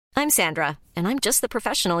I'm Sandra, and I'm just the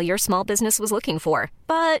professional your small business was looking for.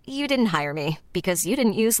 But you didn't hire me because you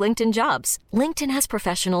didn't use LinkedIn Jobs. LinkedIn has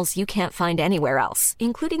professionals you can't find anywhere else,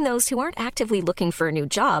 including those who aren't actively looking for a new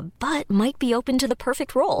job, but might be open to the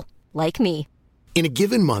perfect role, like me. In a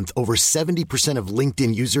given month, over 70% of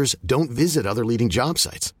LinkedIn users don't visit other leading job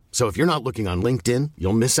sites. So if you're not looking on LinkedIn,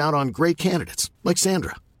 you'll miss out on great candidates like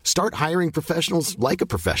Sandra. Start hiring professionals like a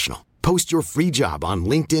professional. Post your free job on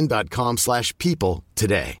linkedin.com/people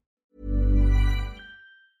today.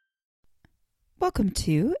 Welcome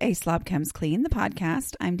to A Slob Comes Clean, the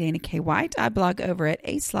podcast. I'm Dana K. White. I blog over at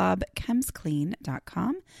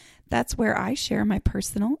aslobcomesclean.com. That's where I share my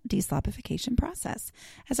personal deslobification process.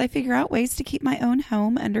 As I figure out ways to keep my own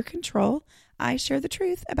home under control, I share the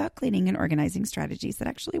truth about cleaning and organizing strategies that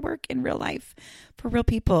actually work in real life for real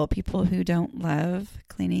people who don't love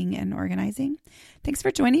cleaning and organizing. Thanks for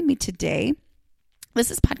joining me today. This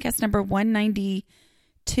is podcast number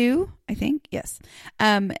 192, I think. Yes.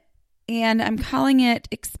 And I'm calling it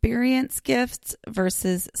Experience Gifts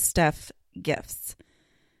versus Stuff Gifts.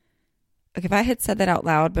 Okay, if I had said that out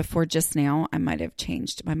loud before just now, I might have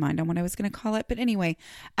changed my mind on what I was going to call it. But anyway,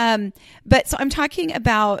 so I'm talking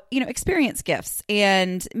about, experience gifts,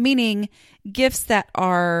 and meaning gifts that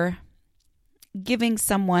are giving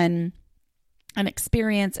someone an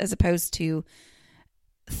experience as opposed to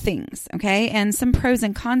things. Okay. And some pros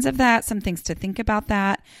and cons of that, some things to think about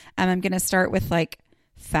that. I'm going to start with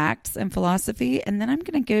facts and philosophy, and then I'm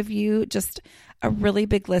going to give you just a really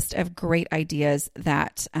big list of great ideas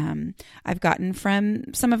that I've gotten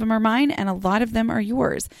from. Some of them are mine, and a lot of them are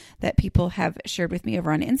yours that people have shared with me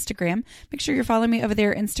over on Instagram. Make sure you're following me over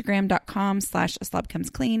there,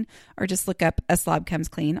 Instagram.com/aslobcomesclean, or just look up A Slob Comes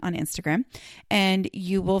Clean on Instagram, and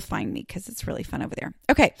you will find me because it's really fun over there.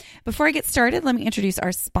 Okay, before I get started, let me introduce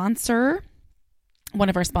our sponsor, one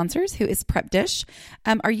of our sponsors, who is Prep Dish.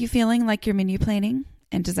 Are you feeling like your menu planning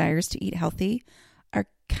and desires to eat healthy are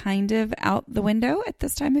kind of out the window at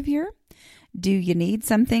this time of year? Do you need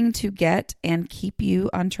something to get and keep you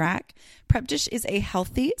on track? Prep Dish is a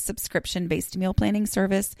healthy subscription-based meal planning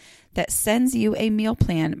service that sends you a meal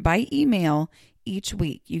plan by email each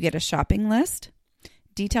week. You get a shopping list,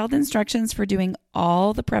 detailed instructions for doing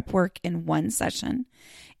all the prep work in one session,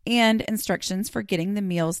 and instructions for getting the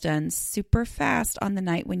meals done super fast on the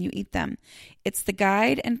night when you eat them. It's the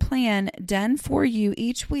guide and plan done for you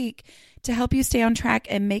each week to help you stay on track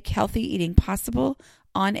and make healthy eating possible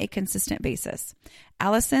on a consistent basis.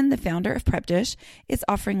 Allison, the founder of Prep Dish, is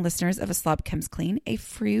offering listeners of A Slob Comes Clean a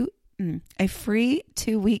free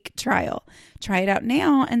 2-week trial. Try it out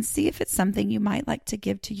now and see if it's something you might like to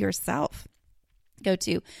give to yourself. Go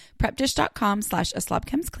to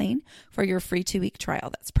prepdish.com/aslobcomesclean for your free 2-week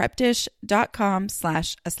trial. That's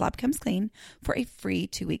prepdish.com/aslobcomesclean for a free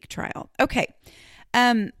 2-week trial. Okay.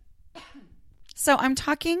 So I'm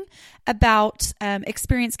talking about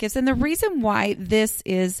experience gifts, and the reason why this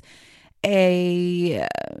is a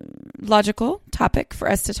logical topic for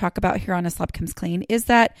us to talk about here on A Slob Comes Clean is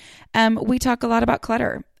that we talk a lot about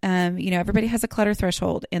clutter. Everybody has a clutter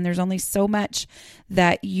threshold, and there's only so much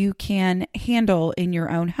that you can handle in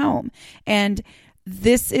your own home. And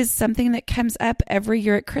this is something that comes up every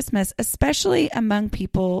year at Christmas, especially among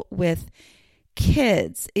people with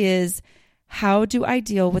kids, is how do I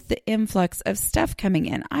deal with the influx of stuff coming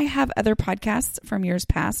in? I have other podcasts from years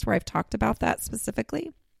past where I've talked about that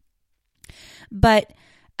specifically. But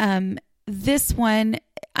this one,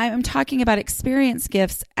 I'm talking about experience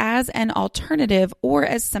gifts as an alternative or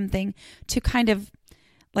as something to kind of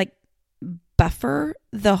buffer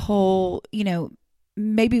the whole,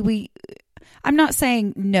 I'm not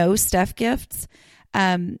saying no stuff gifts,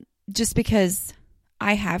 just because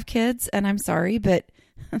I have kids and I'm sorry, but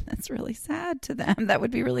that's really sad to them. That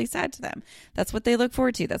would be really sad to them. That's what they look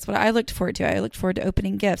forward to. That's what I looked forward to. I looked forward to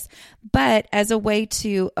opening gifts. But as a way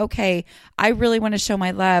to, okay, I really want to show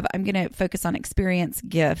my love, I'm going to focus on experience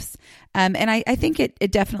gifts. And I think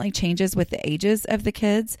it definitely changes with the ages of the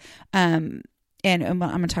kids. And I'm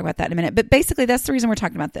going to talk about that in a minute. But basically, that's the reason we're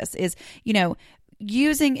talking about this is,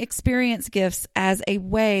 using experience gifts as a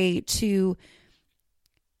way to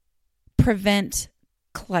prevent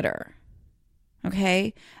clutter.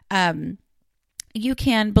 Okay. You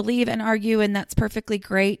can believe and argue, and that's perfectly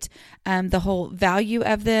great. The whole value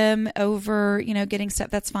of them over, getting stuff,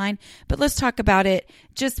 that's fine. But let's talk about it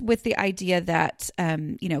just with the idea that,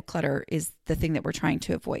 clutter is the thing that we're trying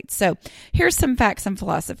to avoid. So here's some facts and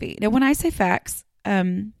philosophy. Now, when I say facts,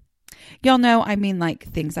 y'all know I mean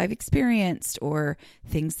things I've experienced or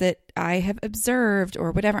things that I have observed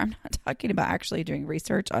or whatever. I'm not talking about actually doing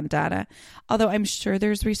research on data, although I'm sure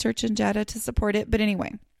there's research and data to support it. But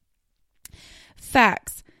anyway,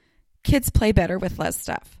 facts. kids play better with less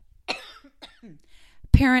stuff.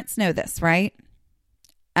 Parents know this, right?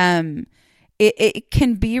 It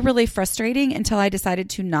can be really frustrating until I decided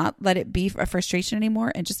to not let it be a frustration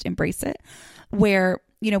anymore and just embrace it, where,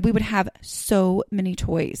 we would have so many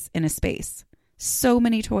toys in a space, so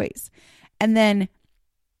many toys. And then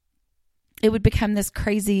it would become this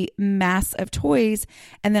crazy mass of toys.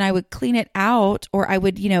 And then I would clean it out, or I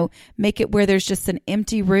would, make it where there's just an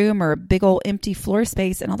empty room or a big old empty floor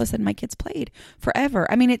space. And all of a sudden my kids played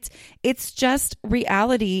forever. I mean, it's just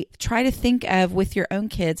reality. Try to think of with your own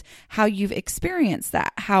kids how you've experienced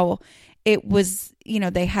that, how it was,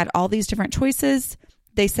 they had all these different choices.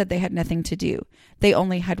 They said they had nothing to do. They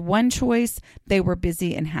only had one choice. They were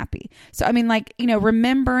busy and happy. So, I mean,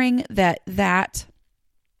 remembering that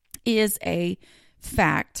is a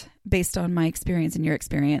fact based on my experience and your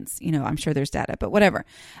experience. I'm sure there's data, but whatever.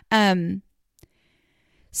 And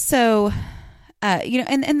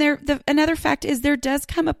another fact is there does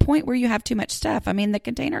come a point where you have too much stuff. I mean, the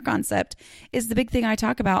container concept is the big thing I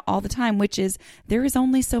talk about all the time, which is there is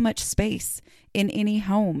only so much space in any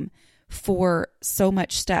home for so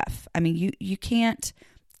much stuff. I mean, you can't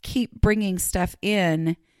keep bringing stuff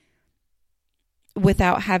in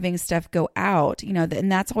without having stuff go out,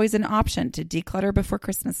 and that's always an option to declutter before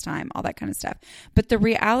Christmas time, all that kind of stuff. But the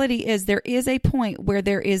reality is there is a point where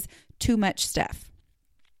there is too much stuff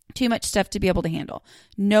to be able to handle.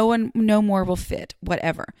 No more will fit,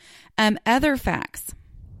 whatever. Other facts.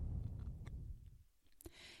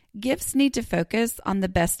 Gifts need to focus on the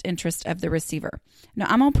best interest of the receiver. Now,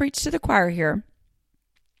 I'm going to preach to the choir here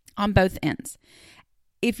on both ends.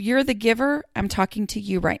 If you're the giver, I'm talking to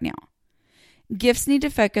you right now. Gifts need to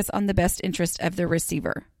focus on the best interest of the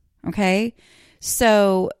receiver. Okay?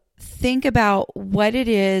 So think about what it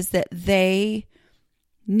is that they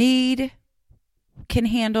need, can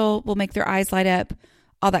handle, will make their eyes light up,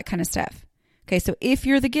 all that kind of stuff. Okay? So if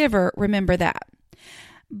you're the giver, remember that.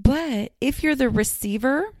 But if you're the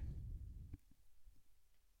receiver,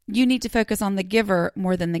 you need to focus on the giver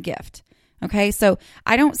more than the gift. Okay? So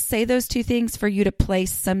I don't say those two things for you to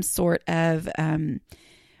place some sort of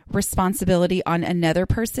responsibility on another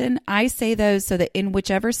person. I say those so that in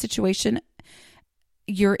whichever situation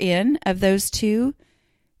you're in of those two,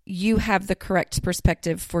 you have the correct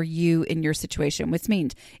perspective for you in your situation, which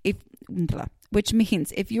means if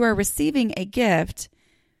you are receiving a gift,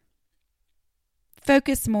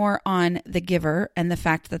 focus more on the giver and the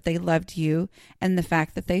fact that they loved you and the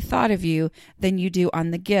fact that they thought of you than you do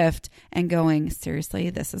on the gift and going, seriously,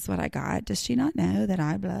 this is what I got. Does she not know that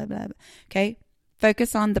I blah, blah, blah? Okay.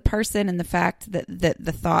 Focus on the person and the fact that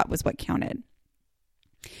the thought was what counted.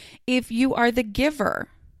 If you are the giver,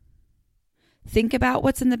 think about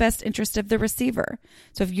what's in the best interest of the receiver.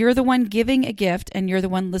 So if you're the one giving a gift and you're the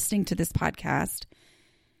one listening to this podcast,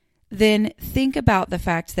 then think about the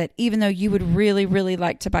fact that even though you would really, really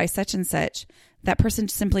like to buy such and such, that person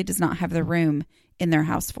simply does not have the room in their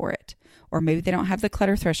house for it. Or maybe they don't have the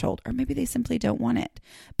clutter threshold, or maybe they simply don't want it.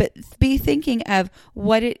 But be thinking of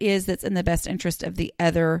what it is that's in the best interest of the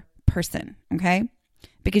other person, okay?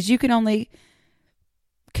 Because you can only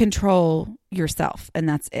control yourself, and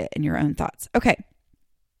that's it, and your own thoughts. Okay.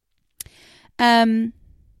 I'm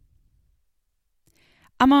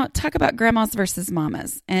going to talk about grandmas versus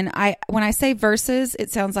mamas. And when I say versus,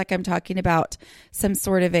 it sounds like I'm talking about some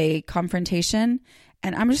sort of a confrontation.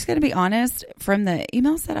 And I'm just going to be honest, from the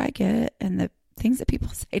emails that I get and the things that people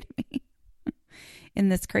say to me in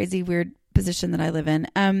this crazy, weird position that I live in,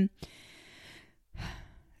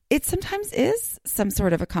 it sometimes is some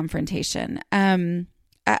sort of a confrontation. Moms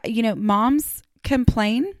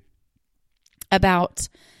complain about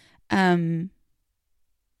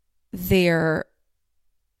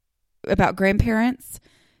about grandparents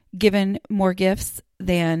given more gifts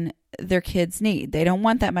than their kids need. They don't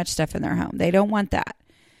want that much stuff in their home. They don't want that.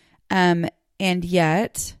 And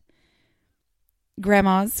yet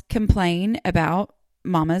grandmas complain about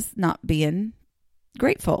mamas not being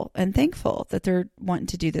grateful and thankful that they're wanting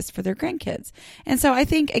to do this for their grandkids. And so I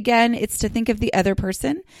think, again, it's to think of the other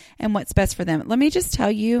person and what's best for them. Let me just tell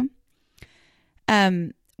you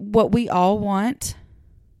what we all want.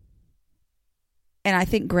 And I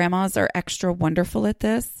think grandmas are extra wonderful at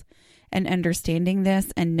this and understanding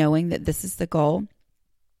this and knowing that this is the goal.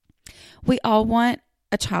 We all want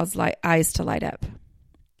a child's eyes to light up,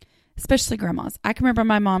 especially grandmas. I can remember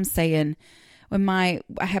my mom saying when I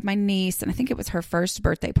had my niece, and I think it was her first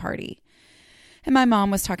birthday party, and my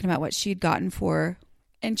mom was talking about what she'd gotten for her,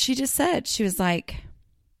 and she just said, she was like,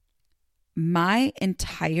 my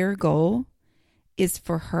entire goal is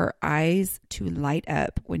for her eyes to light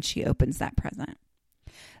up when she opens that present.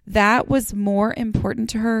 that was more important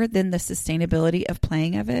to her than the sustainability of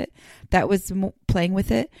playing with it. That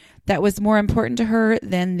was more important to her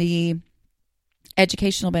than the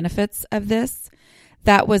educational benefits of this.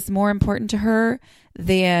 That was more important to her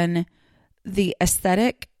than the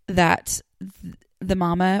aesthetic that the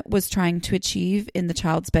mama was trying to achieve in the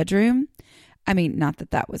child's bedroom. I mean, not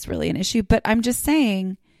that that was really an issue, but I'm just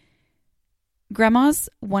saying grandmas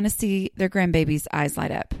want to see their grandbabies' eyes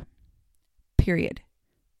light up. Period.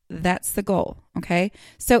 That's the goal. Okay.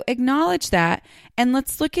 So acknowledge that. And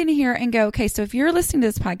let's look in here and go, okay, so if you're listening to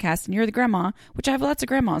this podcast and you're the grandma, which I have lots of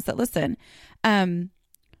grandmas that listen,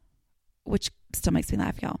 which still makes me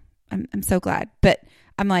laugh, y'all. I'm so glad. But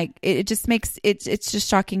I'm like, it just makes it's just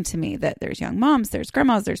shocking to me that there's young moms, there's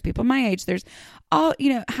grandmas, there's people my age, there's all,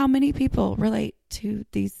 how many people relate to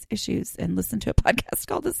these issues and listen to a podcast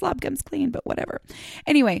called The Slob Comes Clean, but whatever.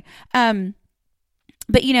 Anyway,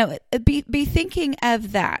 but be thinking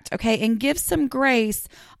of that, okay? And give some grace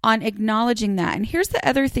on acknowledging that. And here's the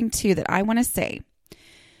other thing too that I want to say.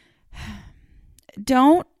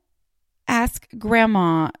 Don't ask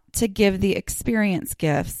grandma to give the experience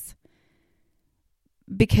gifts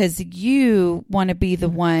because you want to be the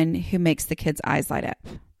one who makes the kids' eyes light up.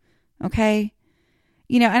 Okay?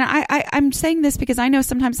 And I'm saying this because I know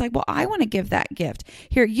sometimes like, well, I want to give that gift.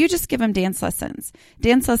 Here, you just give them dance lessons.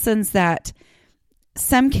 Dance lessons that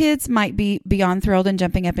some kids might be beyond thrilled and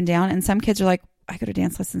jumping up and down. And some kids are like, I go to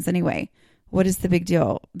dance lessons anyway. What is the big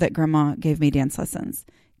deal that grandma gave me dance lessons?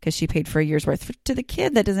 Because she paid for a year's worth. To the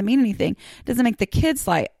kid, that doesn't mean anything. It doesn't make the kid's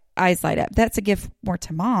eyes light up. That's a gift more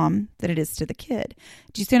to mom than it is to the kid.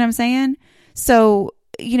 Do you see what I'm saying? So,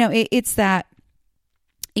 it's that,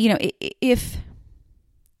 if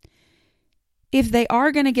they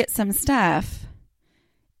are going to get some stuff,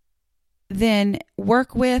 then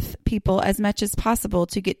work with people as much as possible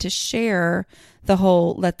to get to share the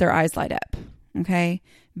whole let their eyes light up. Okay?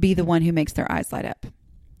 Be the one who makes their eyes light up.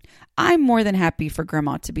 I'm more than happy for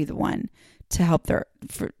grandma to be the one to help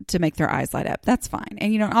to make their eyes light up. That's fine.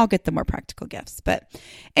 And, I'll get the more practical gifts. But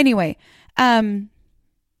anyway, a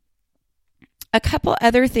couple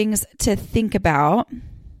other things to think about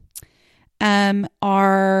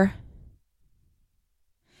are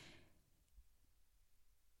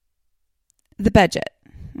the budget.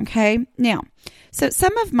 Okay. Now, so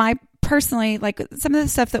some of my personally, like some of the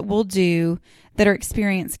stuff that we'll do that are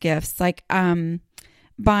experience gifts, like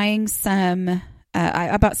buying some,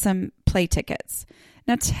 I bought some play tickets.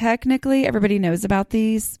 Now, technically, everybody knows about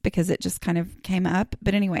these because it just kind of came up.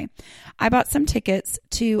 But anyway, I bought some tickets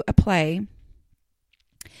to a play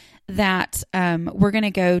that we're going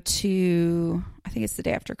to go to, I think it's the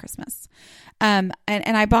day after Christmas. And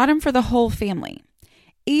I bought them for the whole family.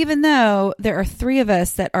 Even though there are 3 of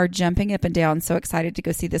us that are jumping up and down, so excited to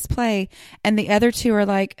go see this play, and the other 2 are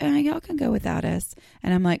like, y'all can go without us.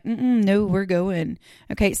 And I'm like, no, we're going.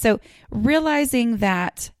 Okay, so realizing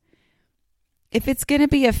that if it's going to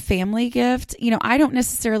be a family gift, I don't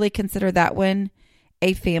necessarily consider that one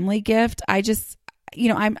a family gift. I just,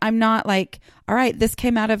 I'm not like, all right, this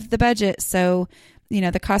came out of the budget, so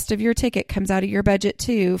the cost of your ticket comes out of your budget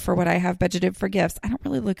too for what I have budgeted for gifts. I don't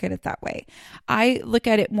really look at it that way. I look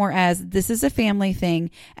at it more as this is a family thing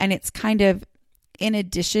and it's kind of in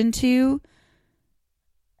addition to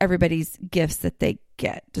everybody's gifts that they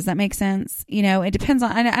get. Does that make sense? It depends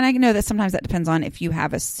on, and I know that sometimes that depends on if you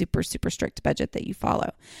have a super, super strict budget that you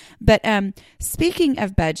follow. But speaking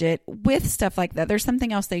of budget, with stuff like that, there's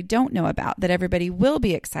something else they don't know about that everybody will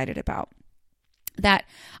be excited about. That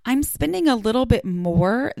I'm spending a little bit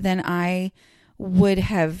more than I would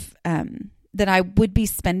have, that I would be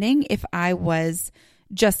spending if I was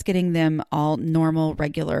just getting them all normal,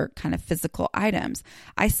 regular kind of physical items.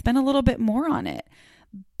 I spent a little bit more on it,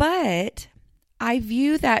 but I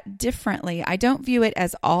view that differently. I don't view it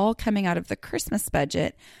as all coming out of the Christmas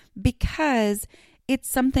budget because it's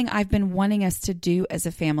something I've been wanting us to do as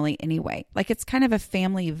a family anyway. Like it's kind of a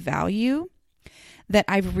family value that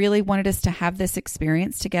I've really wanted us to have this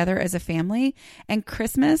experience together as a family. And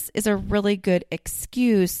Christmas is a really good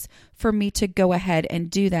excuse for me to go ahead and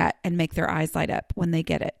do that and make their eyes light up when they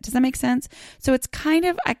get it. Does that make sense? So it's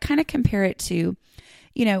I kind of compare it to,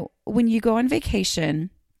 when you go on vacation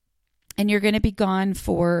and you're going to be gone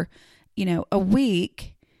for, a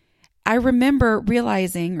week. I remember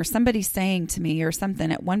realizing or somebody saying to me or something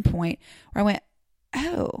at one point where I went,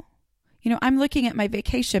 oh, I'm looking at my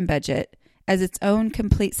vacation budget as its own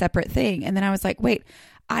complete separate thing. And then I was like, wait,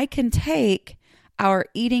 I can take our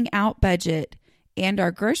eating out budget and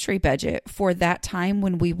our grocery budget for that time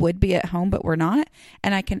when we would be at home, but we're not.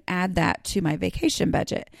 And I can add that to my vacation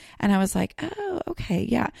budget. And I was like, oh, okay.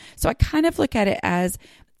 Yeah. So I kind of look at it as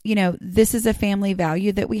this is a family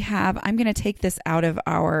value that we have. I'm going to take this out of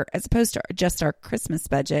as opposed to just our Christmas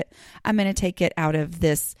budget, I'm going to take it out of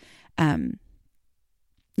this,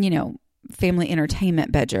 family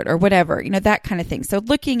entertainment budget or whatever, that kind of thing. So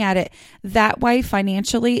looking at it that way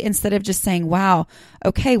financially, instead of just saying, wow,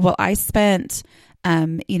 okay, well, I spent,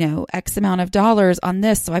 X amount of dollars on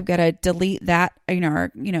this, so I've got to delete that,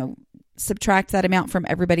 or subtract that amount from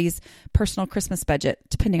everybody's personal Christmas budget,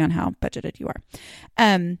 depending on how budgeted you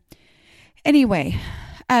are. Anyway,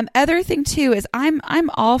 other thing too is I'm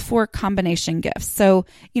all for combination gifts. So,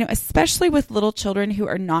 especially with little children who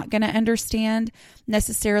are not going to understand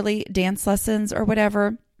necessarily dance lessons or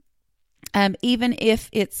whatever. Even if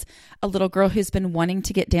it's a little girl who's been wanting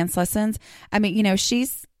to get dance lessons,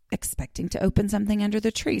 she's expecting to open something under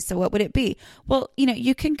the tree. So what would it be? Well,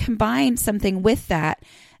 you can combine something with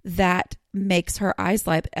that makes her eyes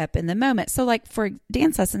light up in the moment. So like for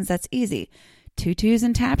dance lessons, that's easy. Tutus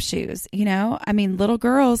and tap shoes, little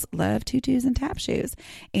girls love tutus and tap shoes,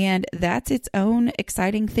 and that's its own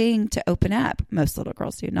exciting thing to open up. Most little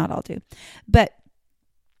girls do, not all do. But,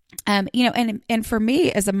 and for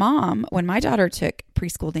me as a mom, when my daughter took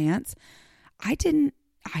preschool dance, I didn't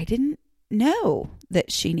know that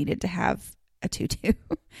she needed to have a tutu.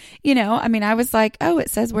 I was like, oh,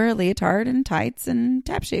 it says wear a leotard and tights and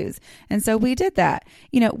tap shoes. And so we did that,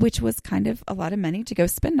 which was kind of a lot of money to go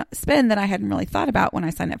spend that I hadn't really thought about when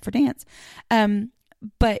I signed up for dance.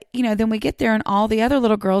 But, then we get there and all the other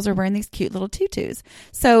little girls are wearing these cute little tutus.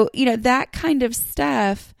 So, that kind of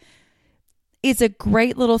stuff is a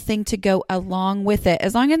great little thing to go along with it,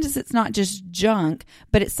 as long as it's not just junk,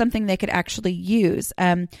 but it's something they could actually use.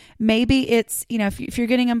 Maybe it's, if you're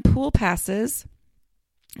getting them pool passes,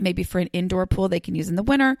 maybe for an indoor pool they can use in the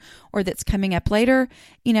winter, or that's coming up later,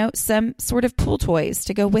 some sort of pool toys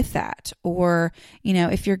to go with that. Or,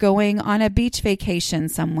 if you're going on a beach vacation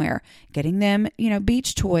somewhere, getting them,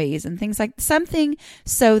 beach toys and things like something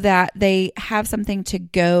so that they have something to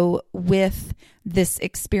go with this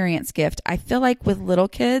experience gift. I feel like with little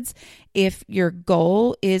kids, if your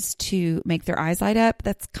goal is to make their eyes light up,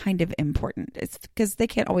 that's kind of important. It's because they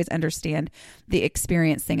can't always understand the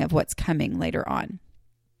experience thing of what's coming later on.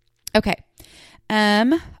 Okay.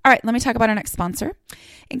 All right. Let me talk about our next sponsor.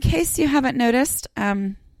 In case you haven't noticed,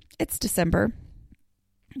 it's December.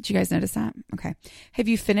 Did you guys notice that? Okay. Have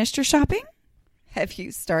you finished your shopping? Have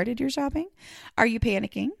you started your shopping? Are you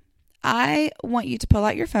panicking? I want you to pull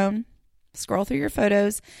out your phone, scroll through your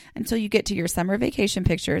photos until you get to your summer vacation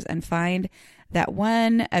pictures and find that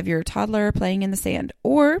one of your toddler playing in the sand,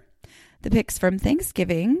 or the pics from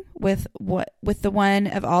Thanksgiving with the one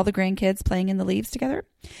of all the grandkids playing in the leaves together.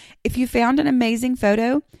 If you found an amazing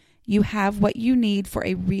photo, you have what you need for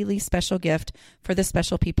a really special gift for the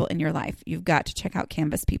special people in your life. You've got to check out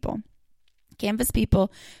Canvas People. Canvas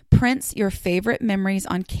People prints your favorite memories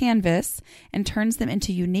on canvas and turns them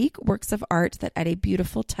into unique works of art that add a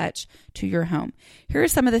beautiful touch to your home. Here are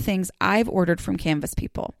some of the things I've ordered from Canvas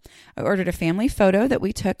People. I ordered a family photo that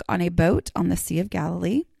we took on a boat on the Sea of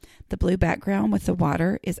Galilee. The blue background with the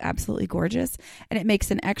water is absolutely gorgeous, and it makes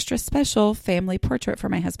an extra special family portrait for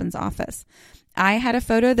my husband's office. I had a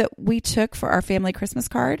photo that we took for our family Christmas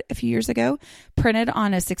card a few years ago, printed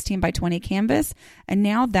on a 16 by 20 canvas, and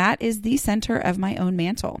now that is the center of my own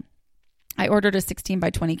mantle. I ordered a 16 by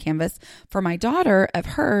 20 canvas for my daughter of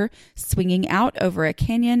her swinging out over a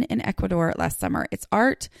canyon in Ecuador last summer. It's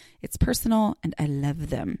art, it's personal, and I love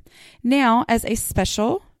them. Now, as a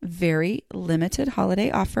special, very limited holiday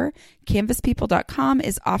offer, canvaspeople.com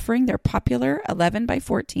is offering their popular 11 by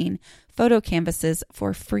 14 photo canvases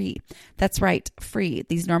for free. That's right, free.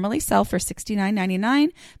 These normally sell for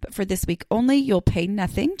 $69.99, but for this week only, you'll pay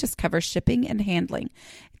nothing, just cover shipping and handling.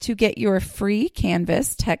 To get your free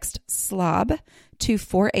canvas, text SLOB to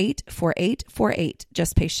 484848.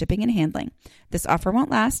 Just pay shipping and handling. This offer won't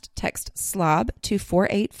last. Text SLOB to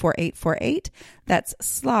 484848. That's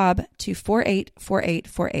SLOB to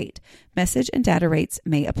 484848. Message and data rates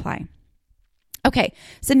may apply. Okay,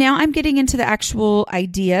 so now I'm getting into the actual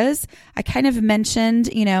ideas. I kind of mentioned,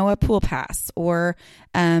 a pool pass or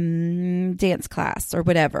dance class or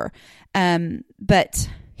whatever. But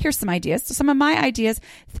here's some ideas. So some of my ideas,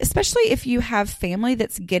 especially if you have family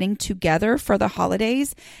that's getting together for the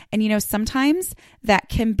holidays, and sometimes that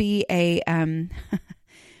can be a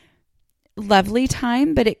lovely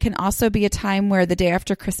time, but it can also be a time where the day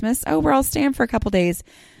after Christmas, we're all staying for a couple days.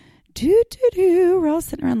 We're all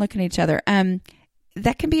sitting around looking at each other.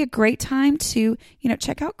 that can be a great time to,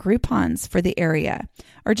 check out Groupons for the area,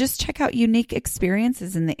 or just check out unique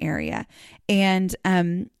experiences in the area. And,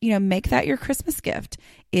 make that your Christmas gift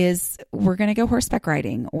is we're going to go horseback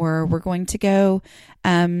riding, or we're going to go,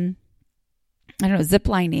 zip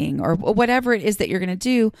lining, or whatever it is that you're going to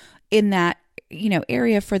do in that,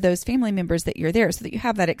 area for those family members that you're there, so that you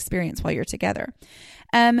have that experience while you're together.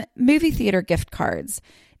 Movie theater gift cards.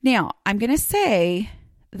 Now, I'm going to say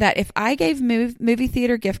that if I gave movie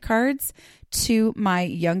theater gift cards to my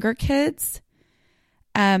younger kids,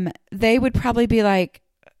 they would probably be like,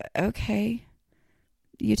 okay,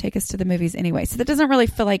 you take us to the movies anyway. So that doesn't really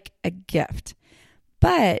feel like a gift,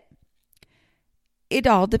 but it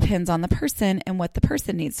all depends on the person and what the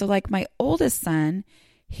person needs. So like my oldest son,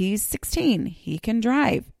 he's 16. He can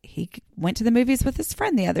drive. He went to the movies with his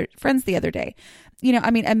friends the other day.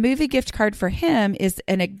 A movie gift card for him is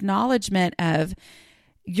an acknowledgement of,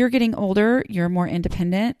 you're getting older, you're more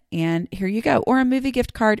independent, and here you go. Or a movie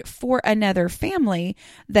gift card for another family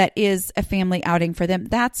that is a family outing for them.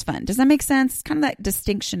 That's fun. Does that make sense? It's kind of that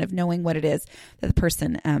distinction of knowing what it is that the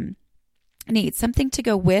person needs. Something to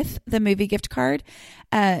go with the movie gift card.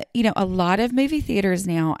 A lot of movie theaters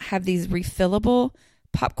now have these refillable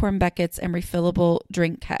popcorn buckets and refillable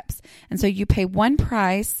drink cups. And so you pay one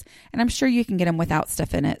price, and I'm sure you can get them without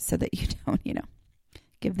stuff in it so that you don't,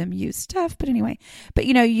 give them used stuff. But anyway,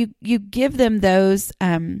 you give them those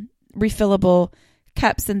refillable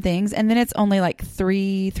cups and things, and then it's only like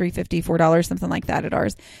 $3.50, $4, something like that at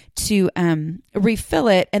ours, to refill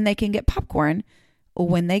it, and they can get popcorn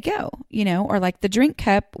when they go, or like the drink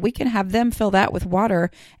cup, we can have them fill that with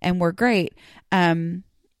water and we're great.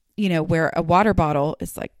 Where a water bottle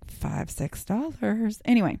is like $5, $6.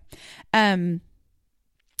 Anyway,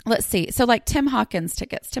 let's see. So like Tim Hawkins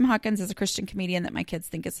tickets. Tim Hawkins is a Christian comedian that my kids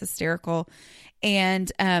think is hysterical.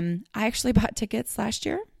 And I actually bought tickets last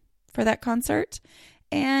year for that concert.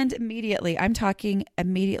 And immediately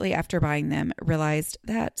after buying them, realized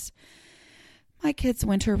that my kids'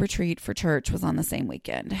 winter retreat for church was on the same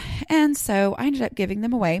weekend. And so I ended up giving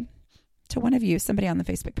them away to one of you, somebody on the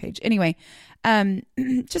Facebook page. Anyway,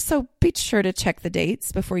 just so be sure to check the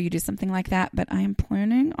dates before you do something like that. But I am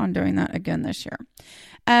planning on doing that again this year.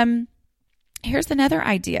 Here's another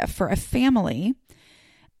idea for a family,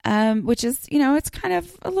 which is, it's kind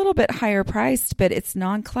of a little bit higher priced, but it's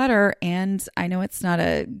non-clutter. And I know it's not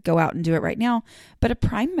a go out and do it right now, but a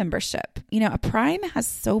Prime membership. A Prime has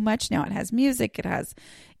so much now. It has music. It has,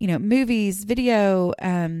 movies, video.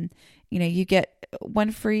 You get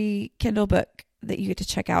one free Kindle book that you get to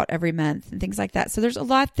check out every month and things like that. So there's a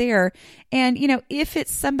lot there. And, if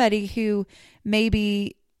it's somebody who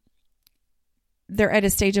maybe they're at a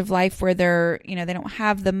stage of life where they're, they don't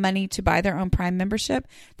have the money to buy their own Prime membership,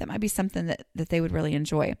 that might be something that they would really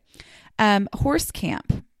enjoy. Horse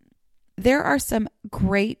camp. There are some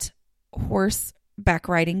great horseback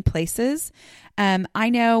riding places. I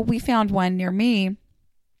know we found one near me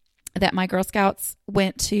that my Girl Scouts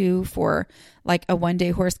went to for like a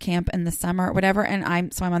 1-day horse camp in the summer or whatever. And I'm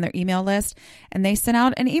on their email list, and they sent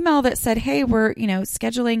out an email that said, hey, we're,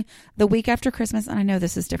 scheduling the week after Christmas. And I know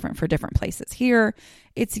this is different for different places. Here,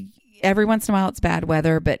 it's every once in a while it's bad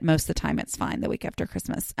weather, but most of the time it's fine the week after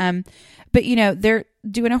Christmas. But they're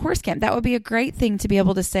doing a horse camp. That would be a great thing to be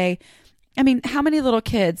able to say, how many little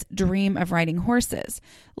kids dream of riding horses?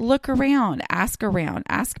 Look around, ask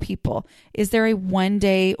people. Is there a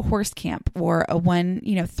 1-day horse camp or a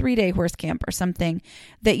 3-day horse camp or something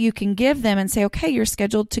that you can give them and say, okay, you're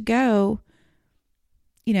scheduled to go,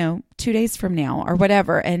 2 days from now or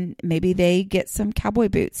whatever. And maybe they get some cowboy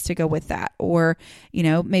boots to go with that. Or,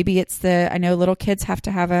 maybe it's I know little kids have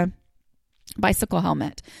to have a bicycle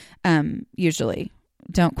helmet, usually.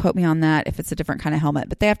 Don't quote me on that if it's a different kind of helmet,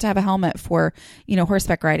 but they have to have a helmet for,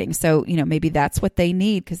 horseback riding. So, maybe that's what they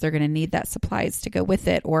need because they're going to need that supplies to go with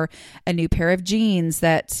it, or a new pair of jeans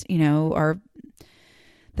that, are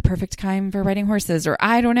the perfect kind for riding horses, or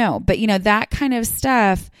I don't know. But, that kind of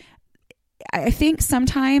stuff, I think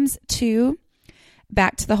sometimes too,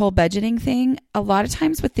 back to the whole budgeting thing, a lot of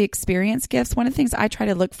times with the experience gifts, one of the things I try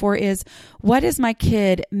to look for is, what has my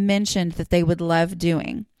kid mentioned that they would love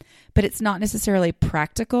doing? But it's not necessarily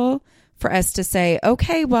practical for us to say,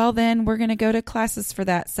 okay, well, then we're going to go to classes for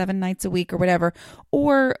that 7 nights a week or whatever.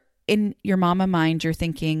 Or in your mama mind, you're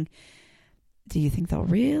thinking, do you think they'll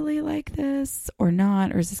really like this or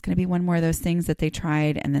not? Or is this going to be one more of those things that they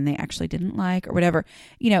tried and then they actually didn't like or whatever?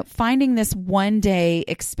 Finding this 1-day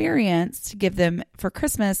experience to give them for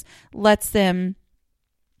Christmas lets it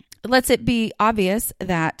be obvious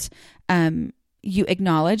that, you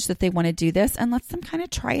acknowledge that they want to do this, and lets them kind of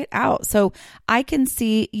try it out. So I can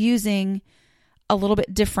see using a little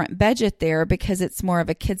bit different budget there because it's more of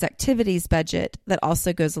a kids activities budget that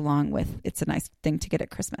also goes along with, it's a nice thing to get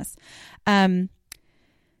at Christmas.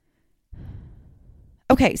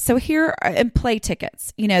 Okay, so here are play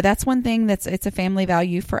tickets. That's one thing it's a family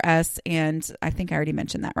value for us. And I think I already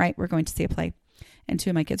mentioned that, right? We're going to see a play. And 2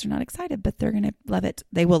 of my kids are not excited, but they're going to love it.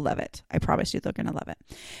 They will love it. I promise you they're going to love it.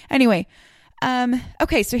 Anyway,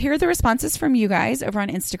 okay, so here are the responses from you guys over on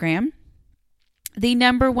Instagram. The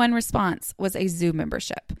number one response was a zoo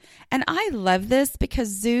membership. And I love this because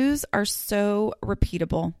zoos are so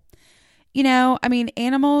repeatable.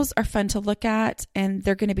 Animals are fun to look at, and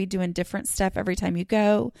they're going to be doing different stuff every time you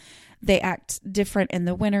go. They act different in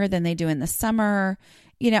the winter than they do in the summer.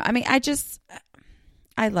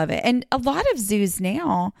 I love it. And a lot of zoos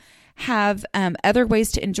now have other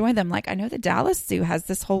ways to enjoy them. Like I know the Dallas Zoo has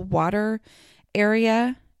this whole water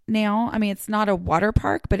area now. It's not a water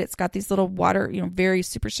park, but it's got these little water, very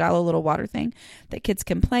super shallow little water thing that kids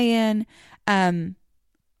can play in.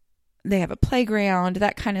 They have a playground,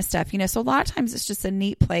 that kind of stuff, so a lot of times it's just a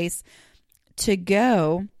neat place to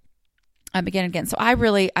go again and again. So I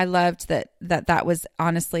loved that was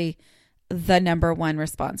honestly the number one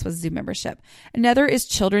response was zoo membership. Another is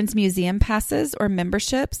children's museum passes or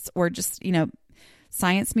memberships, or just,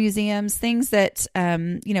 science museums, things that,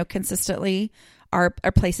 consistently are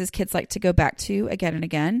places kids like to go back to again and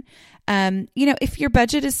again. If your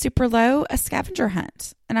budget is super low, a scavenger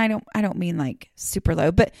hunt. And I don't mean like super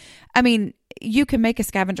low, but you can make a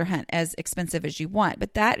scavenger hunt as expensive as you want,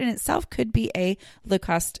 but that in itself could be a low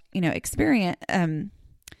cost, experience.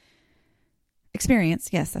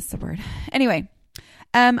 Yes, that's the word. Anyway,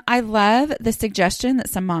 I love the suggestion that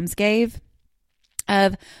some moms gave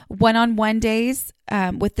of one-on-one days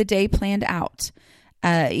with the day planned out.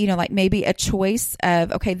 Like maybe a choice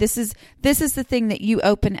of, okay, this is the thing that you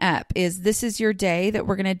open up, this is your day that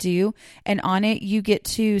we're going to do. And on it, you get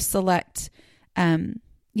to select,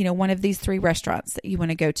 one of these 3 restaurants that you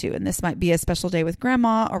want to go to. And this might be a special day with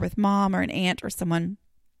grandma or with mom or an aunt or someone.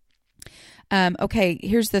 Okay,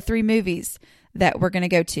 here's the 3 movies that we're going to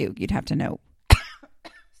go to. You'd have to know.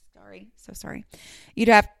 Sorry. You'd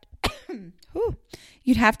have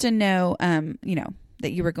to know,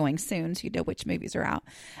 that you were going soon, so you know which movies are out.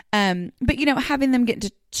 But having them get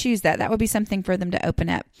to choose that would be something for them to open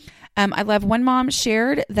up. I love one mom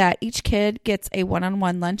shared that each kid gets a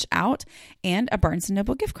one-on-one lunch out and a Barnes &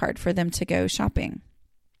 Noble gift card for them to go shopping.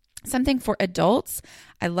 Something for adults.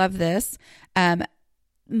 I love this.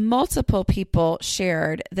 Multiple people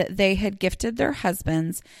shared that they had gifted their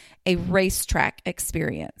husbands a racetrack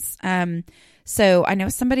experience. So I know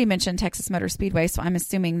somebody mentioned Texas Motor Speedway, so I'm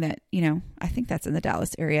assuming that, I think that's in the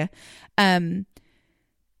Dallas area.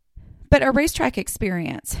 But a racetrack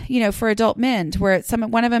experience, for adult men, where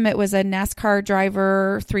one of them, it was a NASCAR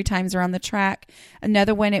driver 3 times around the track.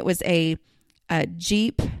 Another one, it was a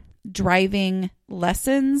Jeep driving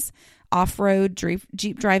lessons, off-road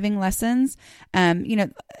Jeep driving lessons.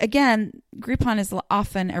 Again, Groupon is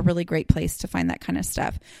often a really great place to find that kind of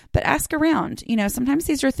stuff, but ask around. Sometimes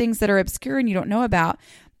these are things that are obscure and you don't know about.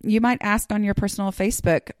 You might ask on your personal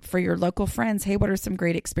Facebook for your local friends, hey, what are some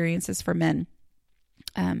great experiences for men?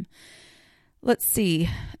 Let's see.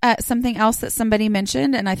 Something else that somebody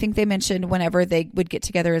mentioned, and I think they mentioned whenever they would get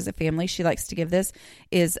together as a family, she likes to give this,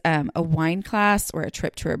 is a wine class or a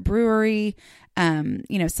trip to a brewery,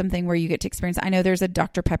 something where you get to experience. I know there's a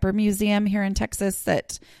Dr. Pepper museum here in Texas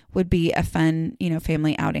that would be a fun,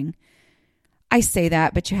 family outing. I say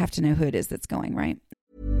that, but you have to know who it is that's going, right?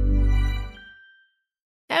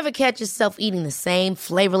 Ever catch yourself eating the same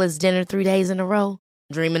flavorless dinner 3 days in a row?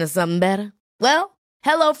 Dreaming of something better? Well,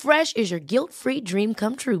 HelloFresh is your guilt-free dream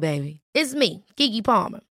come true, baby. It's me, Keke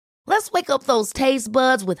Palmer. Let's wake up those taste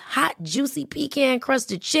buds with hot, juicy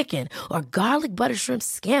pecan-crusted chicken or garlic butter shrimp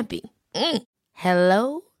scampi.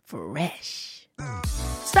 Hello Fresh.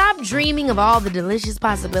 Stop dreaming of all the delicious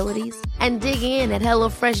possibilities and dig in at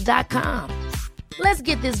HelloFresh.com. Let's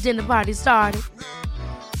get this dinner party started.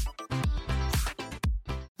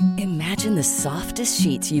 Imagine the softest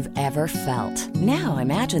sheets you've ever felt. Now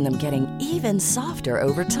imagine them getting even softer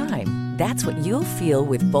over time. That's what you'll feel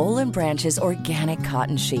with Boll & Branch's organic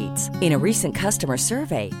cotton sheets. In a recent customer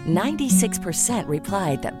survey, 96%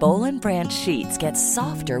 replied that Boll & Branch sheets get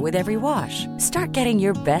softer with every wash. Start getting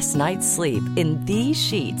your best night's sleep in these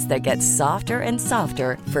sheets that get softer and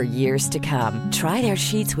softer for years to come. Try their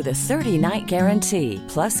sheets with a 30-night guarantee.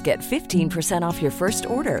 Plus, get 15% off your first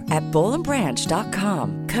order at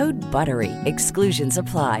bollandbranch.com. Code BUTTERY. Exclusions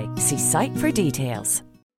apply. See site for details.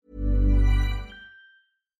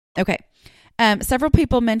 Okay. Several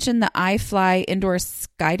people mentioned the iFly indoor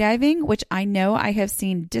skydiving, which I know I have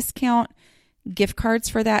seen discount gift cards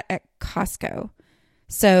for that at Costco.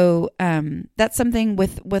 So that's something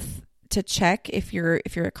with to check if you're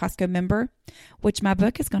a Costco member, which my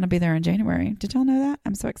book is going to be there in January. Did y'all know that?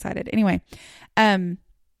 I'm so excited. Anyway,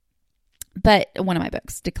 but one of my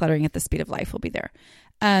books, Decluttering at the Speed of Life, will be there.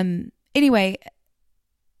 Anyway,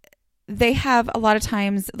 they have a lot of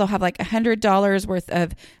times they'll have like $100 worth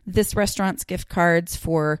of this restaurant's gift cards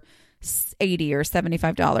for $80 or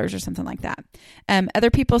 $75 or something like that.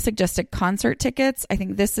 Other people suggested concert tickets. I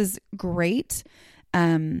think this is great.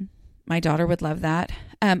 My daughter would love that.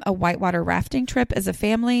 A whitewater rafting trip as a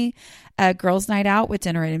family, a girls' night out with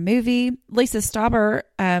dinner and a movie. Lisa Stauber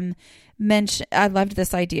mentioned, I loved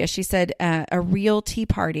this idea. She said a real tea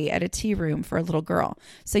party at a tea room for a little girl.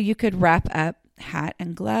 So you could wrap up hat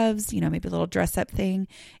and gloves, maybe a little dress up thing.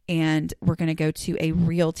 And we're going to go to a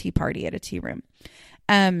real tea party at a tea room.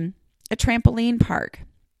 A trampoline park,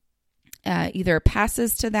 either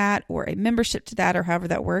passes to that or a membership to that or however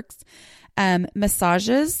that works.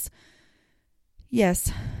 Massages.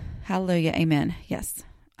 Yes. Hallelujah. Amen. Yes.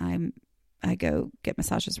 I go get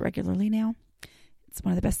massages regularly now. It's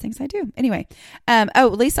one of the best things I do. Anyway.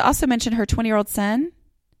 Lisa also mentioned her 20-year-old son,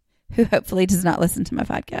 who hopefully does not listen to my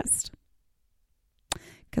podcast,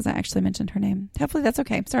 because I actually mentioned her name. Hopefully that's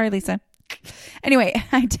okay. Sorry, Lisa. Anyway,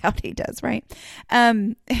 I doubt he does, right?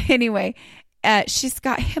 Anyway, she's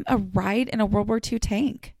got him a ride in a World War II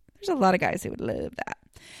tank. There's a lot of guys who would love that.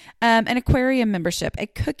 An aquarium membership, a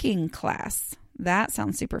cooking class. That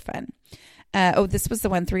sounds super fun. This was the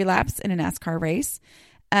one, 3 laps in a NASCAR race.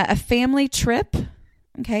 A family trip.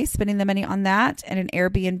 Okay, spending the money on that, and an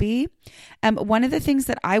Airbnb. One of the things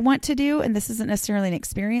that I want to do, and this isn't necessarily an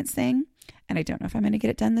experience thing, and I don't know if I'm going to get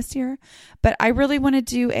it done this year, but I really want to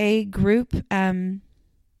do a group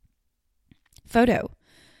photo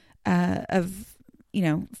of,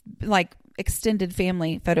 like extended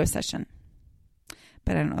family photo session.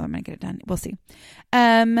 But I don't know if I'm going to get it done. We'll see.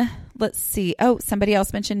 Let's see. Oh, somebody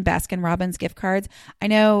else mentioned Baskin Robbins gift cards. I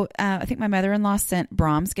know, I think my mother-in-law sent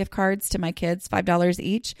Brahms gift cards to my kids, $5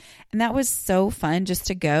 each. And that was so fun just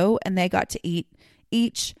to go. And they got to eat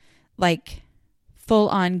each, like, full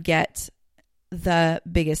on get the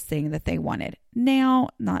biggest thing that they wanted. Now,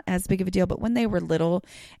 not as big of a deal, but when they were little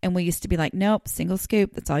and we used to be like, nope, single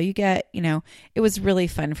scoop, that's all you get. It was really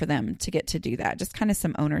fun for them to get to do that. Just kind of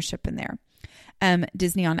some ownership in there.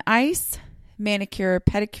 Disney on Ice, manicure,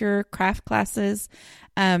 pedicure, craft classes.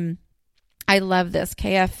 I love this.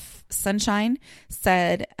 KF Sunshine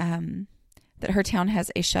said that her town has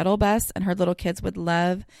a shuttle bus and her little kids would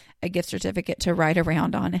love a gift certificate to ride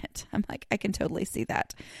around on it. I'm like, I can totally see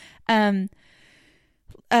that. I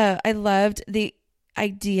loved the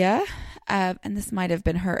idea of, and this might have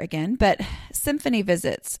been her again, but symphony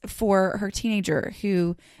visits for her teenager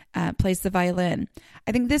who plays the violin.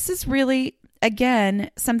 I think this is really, again,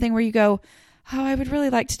 something where you go, oh, I would really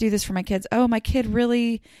like to do this for my kids. Oh, my kid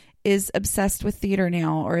really is obsessed with theater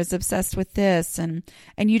now, or is obsessed with this. And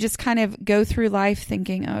you just kind of go through life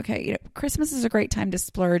thinking, okay, Christmas is a great time to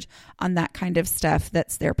splurge on that kind of stuff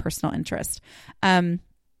that's their personal interest.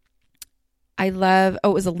 I love, it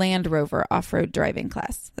was a Land Rover off-road driving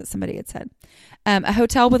class that somebody had said. A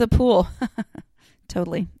hotel with a pool.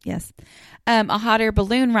 Totally. Yes. A hot air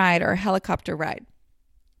balloon ride or a helicopter ride.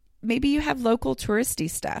 Maybe you have local touristy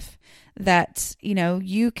stuff that,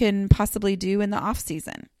 you can possibly do in the off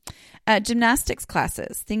season. Gymnastics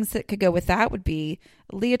classes, things that could go with that would be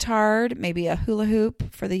leotard, maybe a hula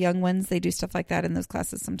hoop for the young ones. They do stuff like that in those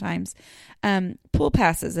classes sometimes. Pool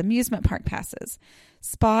passes, amusement park passes,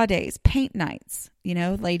 spa days, paint nights,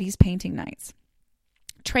 ladies painting nights.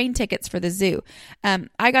 Train tickets for the zoo.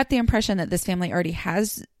 I got the impression that this family already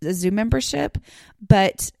has a zoo membership,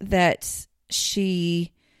 but that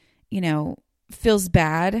she, feels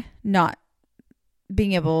bad not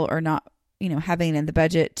being able or not, having it in the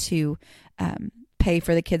budget to pay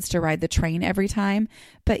for the kids to ride the train every time.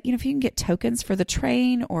 But, if you can get tokens for the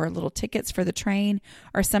train or little tickets for the train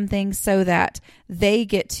or something so that they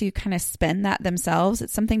get to kind of spend that themselves,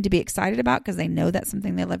 it's something to be excited about because they know that's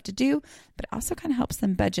something they love to do, but it also kind of helps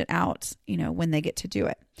them budget out, when they get to do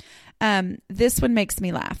it. This one makes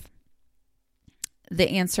me laugh. The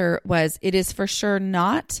answer was, it is for sure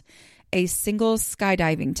not a single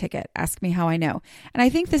skydiving ticket. Ask me how I know. And I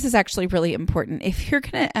think this is actually really important. If you're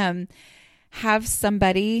going to have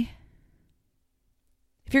somebody,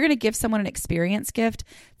 if you're going to give someone an experience gift,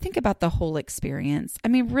 think about the whole experience. I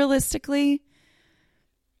mean, realistically,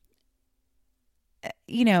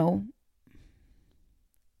 there's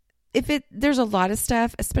a lot of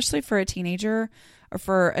stuff, especially for a teenager or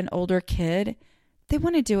for an older kid, they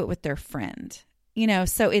want to do it with their friend.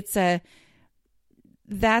 So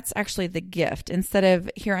that's actually the gift. Instead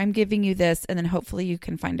of, here, I'm giving you this, and then hopefully you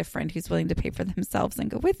can find a friend who's willing to pay for themselves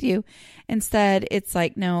and go with you. Instead, it's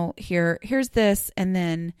like, no, here's this, and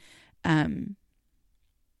then,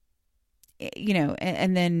 you know,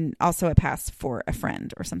 and then also a pass for a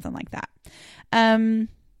friend or something like that.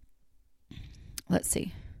 Let's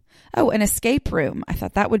see. Oh, an escape room. I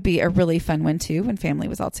thought that would be a really fun one too when family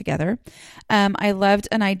was all together. I loved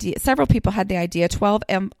an idea. Several people had the idea, 12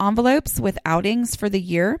 envelopes with outings for the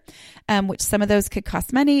year, which some of those could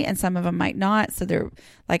cost money and some of them might not. So they're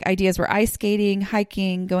like, ideas were ice skating,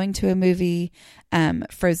 hiking, going to a movie,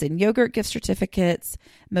 frozen yogurt gift certificates,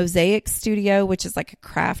 Mosaic Studio, which is like a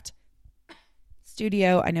craft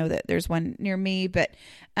studio. I know that there's one near me, but,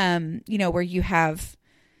 you know, where you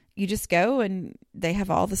just go and they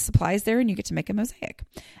have all the supplies there and you get to make a mosaic.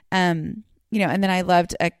 You know, and then I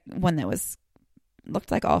loved one that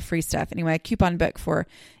looked like all free stuff. Anyway, a coupon book for,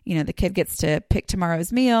 you know, the kid gets to pick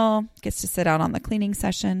tomorrow's meal, gets to sit out on the cleaning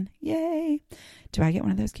session. Yay. Do I get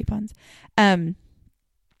one of those coupons?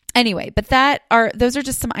 Anyway, but those are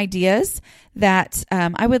just some ideas that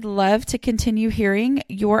I would love to continue hearing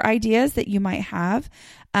your ideas that you might have.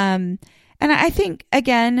 And I think,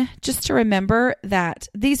 again, just to remember that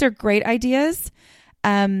these are great ideas,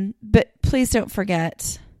 but please don't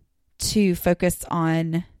forget to focus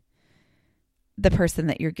on the person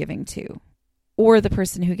that you're giving to or the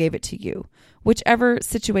person who gave it to you. Whichever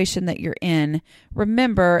situation that you're in,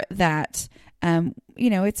 remember that, you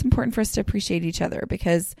know, it's important for us to appreciate each other,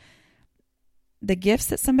 because the gifts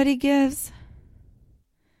that somebody gives,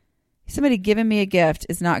 somebody giving me a gift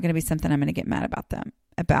is not going to be something I'm going to get mad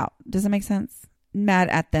about. Does that make sense? Mad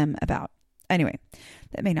at them about. Anyway,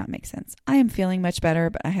 that may not make sense. I am feeling much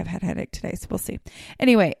better, but I have had a headache today, so we'll see.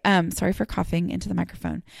 Anyway, sorry for coughing into the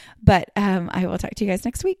microphone, but I will talk to you guys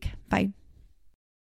next week. Bye.